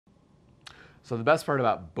So the best part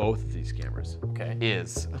about both of these cameras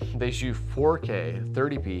is they shoot 4K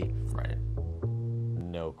 30p. Right.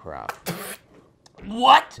 No crap.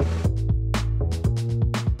 What?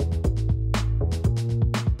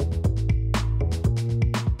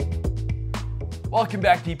 Welcome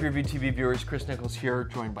back, DPReview TV viewers. Chris Nichols here,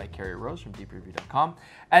 joined by Carrie Rose from DPReview.com.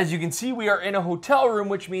 As you can see, we are in a hotel room,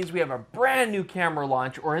 which means we have a brand new camera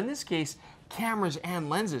launch, or in this case, cameras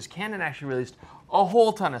and lenses. Canon actually released a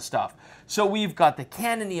whole ton of stuff. So we've got the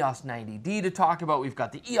Canon EOS 90D to talk about, we've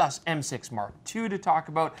got the EOS M6 Mark II to talk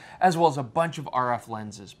about, as well as a bunch of RF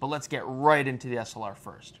lenses. But let's get right into the SLR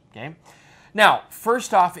first, okay? Now,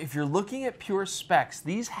 first off, if you're looking at pure specs,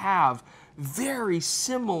 these have very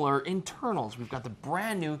similar internals. We've got the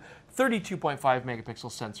brand new 32.5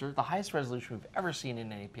 megapixel sensor, the highest resolution we've ever seen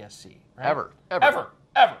in an APS-C. Right? Ever,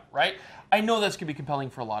 right? I know that's going to be compelling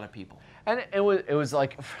for a lot of people. And it was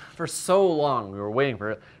like, for so long, we were waiting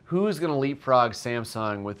for it. Who's going to leapfrog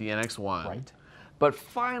Samsung with the NX1? Right. But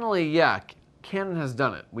finally, yeah, Canon has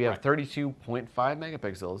done it. We have 32.5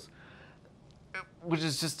 megapixels, which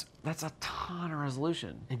is just, that's a ton of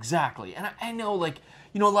resolution. Exactly. And I know, like,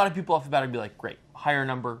 you know, a lot of people off the bat would be like, great, higher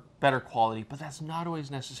number, better quality, but that's not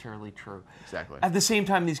always necessarily true. Exactly. At the same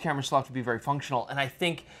time, these cameras still have to be very functional, and I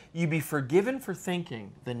think you'd be forgiven for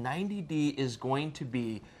thinking the 90D is going to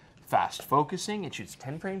be fast focusing. It shoots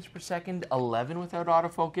 10 frames per second, 11 without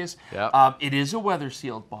autofocus. Yep. It is a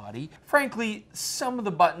weather-sealed body. Frankly, some of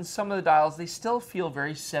the buttons, some of the dials, they still feel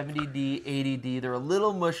very 70D, 80D. They're a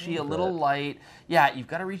little mushy, a little light. Yeah, you've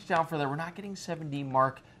got to reach down for that. We're not getting 7D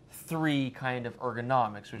Mark III kind of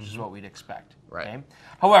ergonomics, which is what we'd expect. Right. Okay?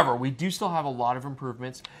 However, we do still have a lot of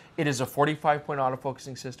improvements. It is a 45-point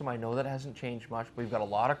autofocusing system. I know that hasn't changed much, but we've got a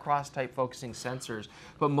lot of cross-type focusing sensors.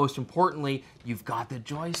 But most importantly, you've got the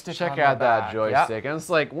joystick. Check out that joystick. And it's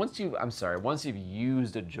like, once you've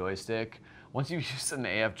used a joystick, once you've used an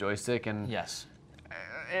AF joystick, and yes,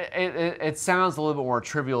 it sounds a little bit more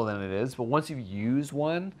trivial than it is, but once you've used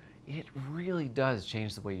one, it really does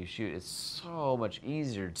change the way you shoot. It's so much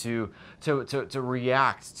easier to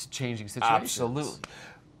react to changing situations. Absolutely.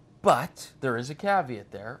 But there is a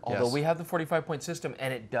caveat there. Although Yes. we have the 45-point system,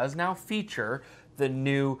 and it does now feature the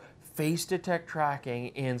new face detect tracking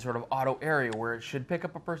in sort of auto area where it should pick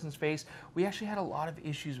up a person's face. We actually had a lot of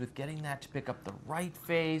issues with getting that to pick up the right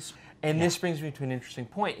face. And this brings me to an interesting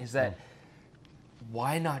point, is that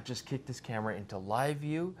why not just kick this camera into live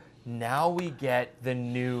view? Now we get the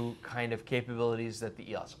new kind of capabilities that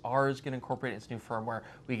the EOS R is going to incorporate in its new firmware.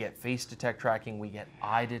 We get face detect tracking, we get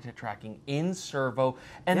eye detect tracking in servo,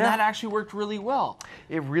 and that actually worked really well.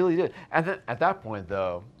 It really did. And then at that point,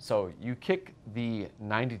 though, so you kick the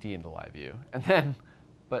 90D into live view, and then,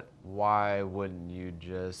 but why wouldn't you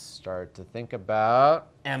just start to think about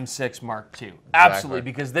M6 Mark II. Absolutely,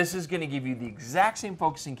 because this is going to give you the exact same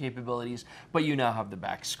focusing capabilities, but you now have the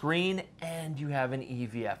back screen and you have an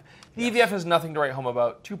EVF. The EVF has nothing to write home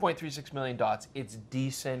about. 2.36 million dots. It's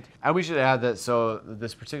decent. And we should add that, so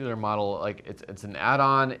this particular model, like it's an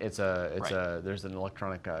add-on. There's an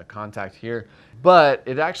electronic contact here, but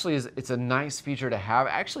it actually is. It's a nice feature to have.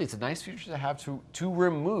 Actually, it's a nice feature to have to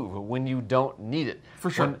remove when you don't need it.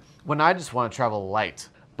 For sure. When I just want to travel light,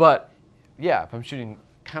 but yeah, if I'm shooting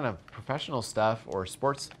kind of professional stuff or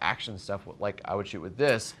sports action stuff like I would shoot with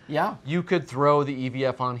this, you could throw the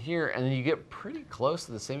EVF on here and then you get pretty close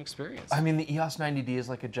to the same experience. I mean, the EOS 90D is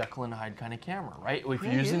like a Jekyll and Hyde kind of camera, right? If you're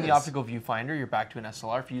Really using is. the optical viewfinder, you're back to an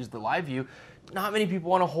SLR. If you use the live view, not many people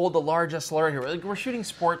want to hold the large SLR here. Like, we're shooting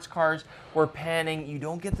sports cars, we're panning, you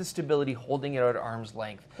don't get the stability holding it out at arm's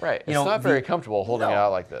length. Right, it's not very comfortable holding it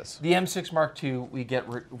out like this. The M6 Mark II, we get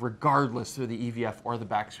regardless through the EVF or the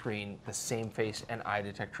back screen, the same face and eye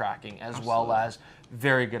detect tracking, as well as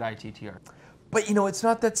very good ITTR. But you know, it's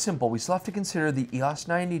not that simple. We still have to consider the EOS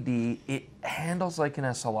 90D. It handles like an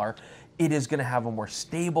SLR. It is going to have a more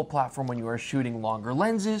stable platform when you are shooting longer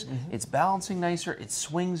lenses. It's balancing nicer. It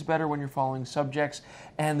swings better when you're following subjects.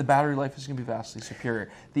 And the battery life is going to be vastly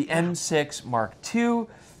superior. The M6 Mark II,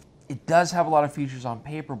 it does have a lot of features on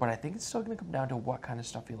paper, but I think it's still going to come down to what kind of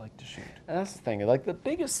stuff you like to shoot. And that's the thing. Like, the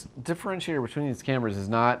biggest differentiator between these cameras is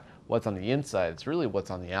not what's on the inside. It's really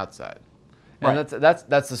what's on the outside. And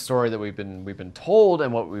that's the story that we've been told,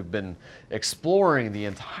 and what we've been exploring the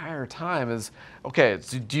entire time is, okay,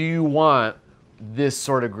 so do you want this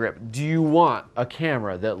sort of grip? Do you want a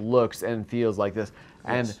camera that looks and feels like this?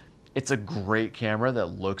 And it's a great camera that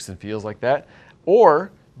looks and feels like that.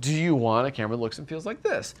 Or do you want a camera that looks and feels like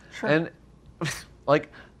this? Sure. And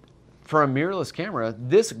like, for a mirrorless camera,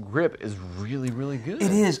 this grip is really, really good.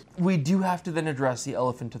 It is. We do have to then address the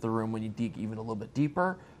elephant in the room when you dig even a little bit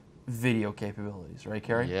deeper. video capabilities, right,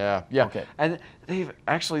 Carrie? Yeah, yeah. Okay. And they've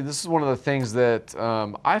actually, this is one of the things that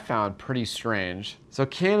I found pretty strange. So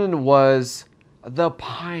Canon was the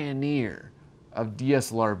pioneer of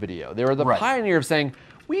DSLR video. They were the pioneer of saying,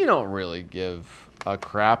 we don't really give a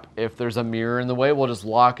crap if there's a mirror in the way. We'll just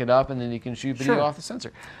lock it up and then you can shoot video off the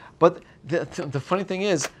sensor. But the funny thing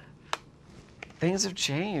is, things have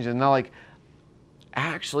changed, and now like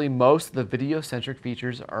actually most of the video-centric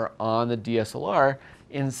features are on the DSLR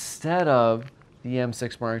instead of the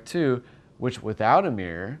M6 Mark II, which without a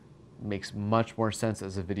mirror makes much more sense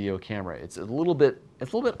as a video camera. It's a little bit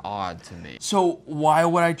odd to me. So why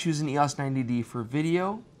would I choose an EOS 90D for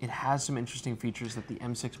video? It has some interesting features that the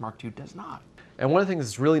M6 Mark II does not. And one of the things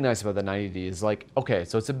that's really nice about the 90D is like, okay,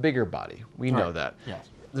 so it's a bigger body. We know that. Yes.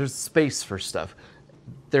 There's space for stuff.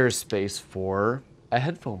 There's space for a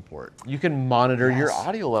headphone port. You can monitor your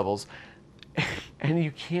audio levels, and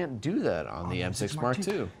you can't do that on the M6 Mark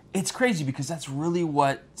II. It's crazy because that's really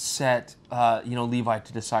what set Levi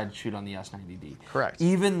to decide to shoot on the EOS 90D. Correct.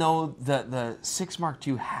 Even though the 6 Mark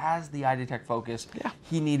II has the eye detect focus,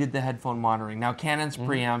 he needed the headphone monitoring. Now Canon's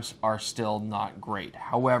preamps are still not great.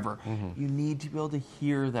 However, you need to be able to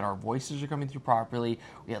hear that our voices are coming through properly.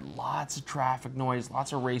 We had lots of traffic noise,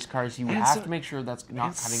 lots of race cars. You have to make sure that's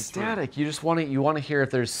not cutting static. You just want to hear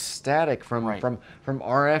if there's static from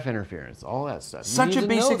RF interference, all that stuff. Such a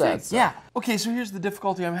basic thing. Yeah. Okay, so here's the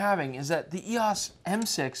difficulty I'm having is that the EOS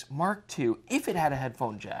M6 Mark II, if it had a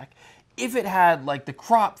headphone jack, if it had like the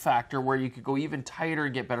crop factor where you could go even tighter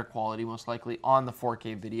and get better quality, most likely on the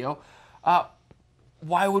 4K video,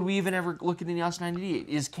 why would we even ever look at an EOS 90D?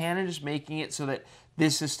 Is Canon just making it so that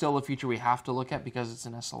this is still a feature we have to look at because it's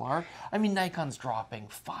an SLR? I mean, Nikon's dropping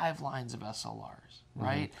 5 lines of SLRs,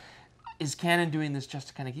 right? Is Canon doing this just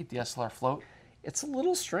to kind of keep the SLR afloat? It's a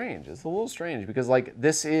little strange. It's a little strange because like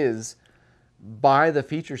this is, by the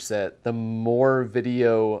feature set, the more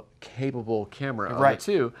video capable camera of the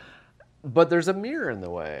two, but there's a mirror in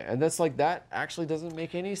the way, and that's like that actually doesn't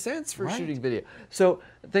make any sense for shooting video. So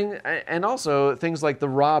and also things like the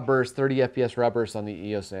raw burst, 30 FPS raw burst on the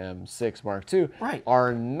EOS M6 Mark II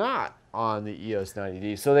are not on the EOS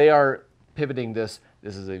 90D. So they are pivoting this.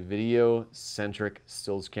 This is a video centric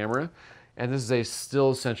stills camera, and this is a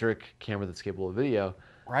still centric camera that's capable of video.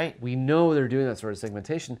 Right. We know they're doing that sort of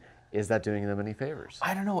segmentation. Is that doing them any favors?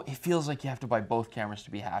 I don't know. It feels like you have to buy both cameras to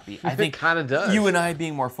be happy. I think it kind of does. You and I,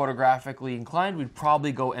 being more photographically inclined, would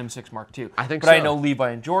probably go M6 Mark II. I think so. But I know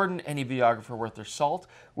Levi and Jordan, any videographer worth their salt,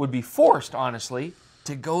 would be forced, honestly,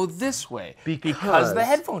 to go this way because of the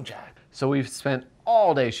headphone jack. So we've spent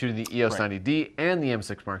all day shooting the EOS 90D and the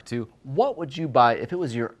M6 Mark II. What would you buy if it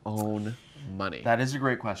was your own money? That is a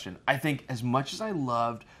great question. I think as much as I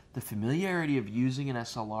loved the familiarity of using an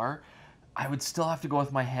SLR, I would still have to go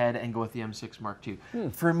with my head and go with the M6 Mark II.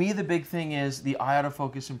 For me, the big thing is the eye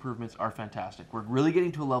autofocus improvements are fantastic. We're really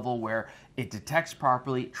getting to a level where it detects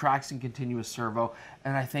properly, tracks in continuous servo,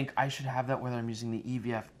 and I think I should have that whether I'm using the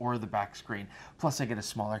EVF or the back screen. Plus, I get a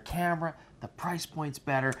smaller camera, the price point's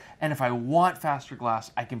better, and if I want faster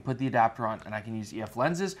glass, I can put the adapter on and I can use EF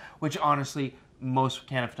lenses, which honestly, most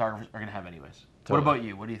Canon photographers are gonna have anyways. What about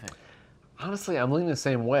you? What do you think? Honestly, I'm leaning the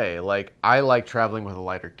same way. Like, I like traveling with a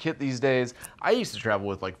lighter kit these days. I used to travel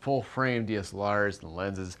with like full frame DSLRs and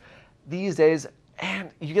lenses. These days, and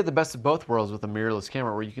you get the best of both worlds with a mirrorless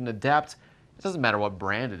camera where you can adapt. It doesn't matter what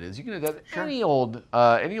brand it is. You can adapt any old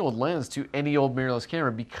lens to any old mirrorless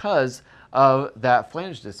camera because of that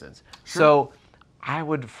flange distance. So I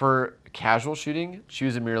would, for casual shooting,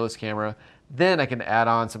 choose a mirrorless camera. Then I can add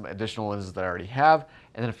on some additional lenses that I already have.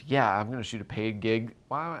 And then if, I'm going to shoot a paid gig,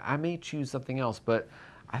 well, I may choose something else. But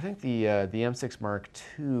I think the M6 Mark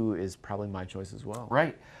II is probably my choice as well.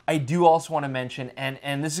 Right. I do also want to mention,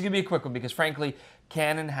 and this is going to be a quick one because frankly,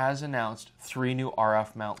 Canon has announced 3 new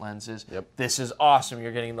RF mount lenses. This is awesome.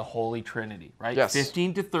 You're getting the holy trinity, right? Yes.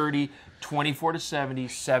 15 to 30, 24 to 70,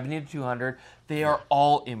 70 to 200. They are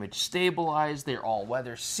all image stabilized. They're all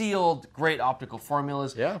weather sealed, great optical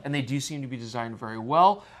formulas, and they do seem to be designed very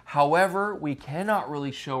well. However, we cannot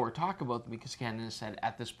really show or talk about them because Canon has said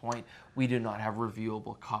at this point, we do not have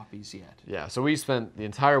reviewable copies yet. Yeah, so we spent the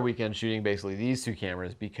entire weekend shooting basically these 2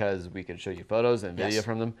 cameras because we could show you photos and video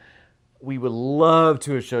from them. We would love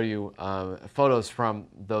to show you photos from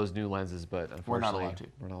those new lenses, but unfortunately,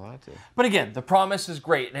 we're not allowed to. But again, the promise is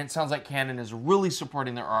great, and it sounds like Canon is really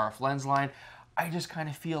supporting their RF lens line. I just kind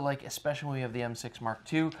of feel like, especially when we have the M6 Mark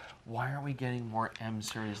II, why aren't we getting more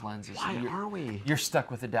M-series lenses? Why aren't we? You're stuck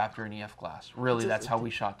with adapter and EF glass. Really, that's how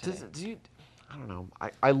we shot today. I don't know.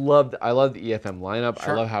 I love the EFM lineup.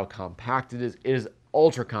 I love how compact it is. It is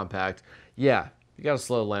ultra compact. Yeah, you got a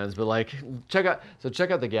slow lens, but like check out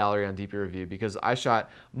the gallery on DPReview, because I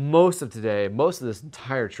shot most of this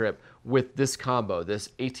entire trip with this combo, this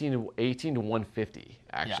 18 to 150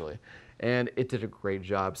 actually. Yeah. And it did a great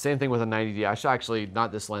job. Same thing with a 90D. I shot actually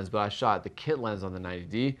not this lens, but I shot the kit lens on the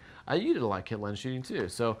 90D. You did a lot of kit lens shooting too.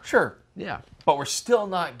 So sure. Yeah. But we're still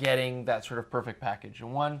not getting that sort of perfect package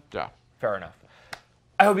in one. Yeah. Fair enough.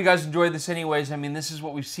 I hope you guys enjoyed this anyways. I mean, this is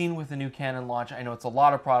what we've seen with the new Canon launch. I know it's a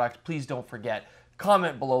lot of products. Please don't forget,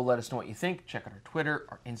 comment below, let us know what you think. Check out our Twitter,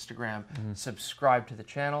 our Instagram, subscribe to the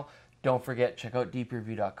channel. Don't forget, check out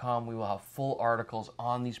DPReview.com. We will have full articles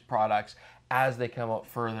on these products as they come out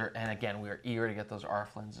further. And again, we are eager to get those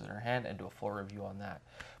RF lenses in our hand and do a full review on that.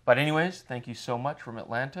 But anyways, thank you so much from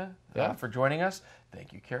Atlanta for joining us.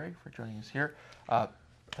 Thank you, Carrie, for joining us here.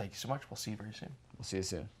 Thank you so much. We'll see you very soon. We'll see you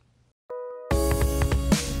soon.